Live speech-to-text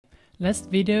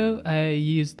Last video I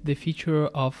used the feature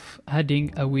of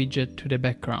adding a widget to the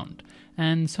background,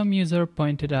 and some user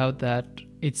pointed out that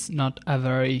it's not a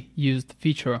very used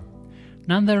feature.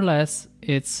 Nonetheless,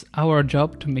 it's our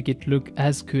job to make it look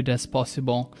as good as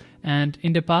possible, and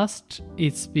in the past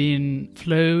it's been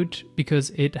flawed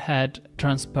because it had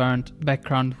transparent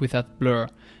background without blur,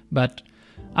 but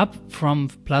up from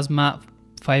Plasma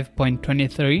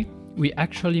 5.23 we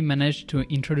actually managed to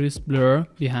introduce blur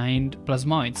behind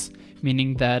plasmoids,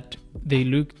 meaning that they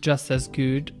look just as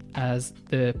good as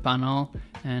the panel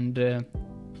and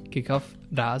Kickoff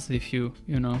does if you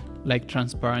like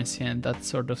transparency and that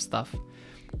sort of stuff.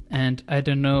 And I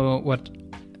don't know what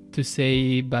to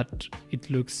say, but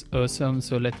it looks awesome.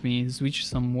 So let me switch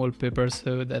some wallpaper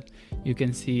so that you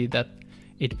can see that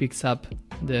it picks up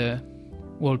the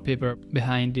wallpaper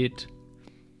behind it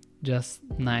just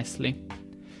nicely.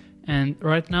 And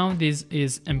right now this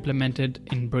is implemented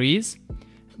in Breeze,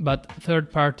 but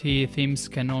third-party themes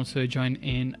can also join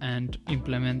in and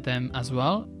implement them as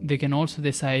well. They can also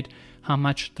decide how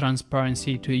much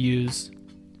transparency to use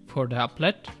for the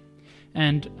applet.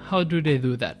 And how do they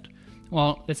do that?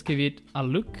 Well, let's give it a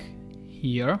look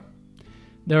here.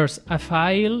 There's a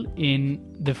file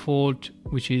in default,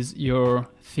 which is your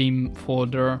theme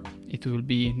folder. It will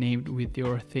be named with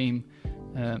your theme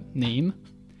name.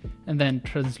 And then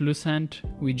translucent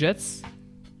widgets.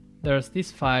 There's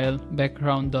this file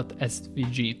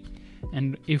background.svg,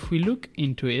 and if we look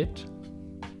into it,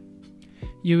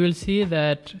 you will see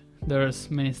that there's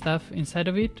many stuff inside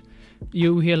of it.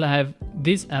 You will have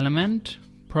this element,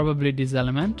 probably this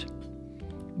element,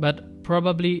 but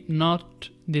probably not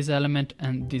this element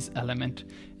and this element,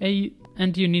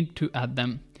 and you need to add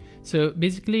them. So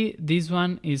basically this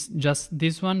one is just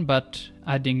this one, but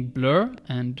adding blur,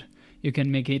 and you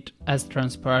can make it as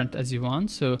transparent as you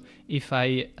want. So if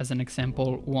I, as an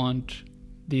example, want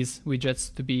these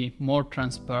widgets to be more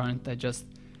transparent, I just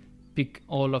pick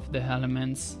all of the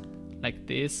elements like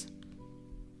this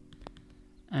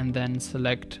and then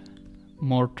select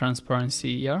more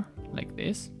transparency here like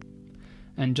this,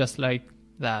 and just like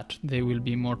that they will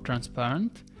be more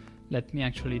transparent. Let me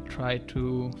actually try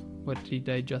to, what did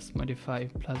I just modify?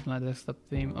 Plasma desktop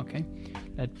theme. Okay,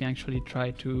 let me actually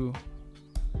try to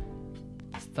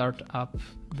start up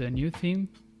the new theme,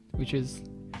 which is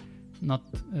not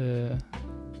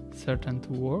certain to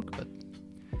work, but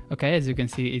okay, as you can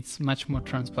see it's much more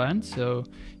transparent, so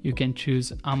you can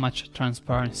choose how much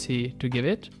transparency to give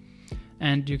it,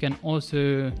 and you can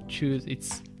also choose,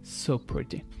 it's so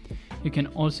pretty, you can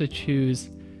also choose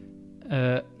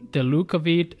the look of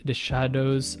it, the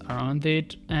shadows around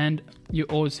it, and you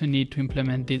also need to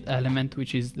implement this element,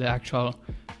 which is the actual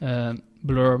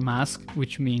blur mask,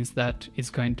 which means that it's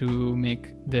going to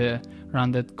make the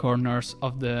rounded corners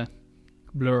of the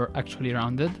blur actually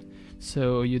rounded,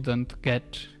 so you don't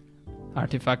get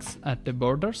artifacts at the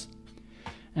borders.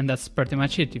 And that's pretty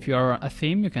much it. If you are a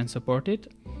theme, you can support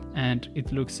it, and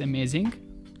it looks amazing,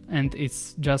 and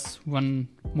it's just one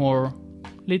more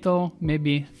little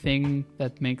maybe thing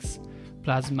that makes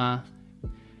Plasma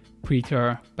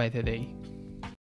prettier by the day.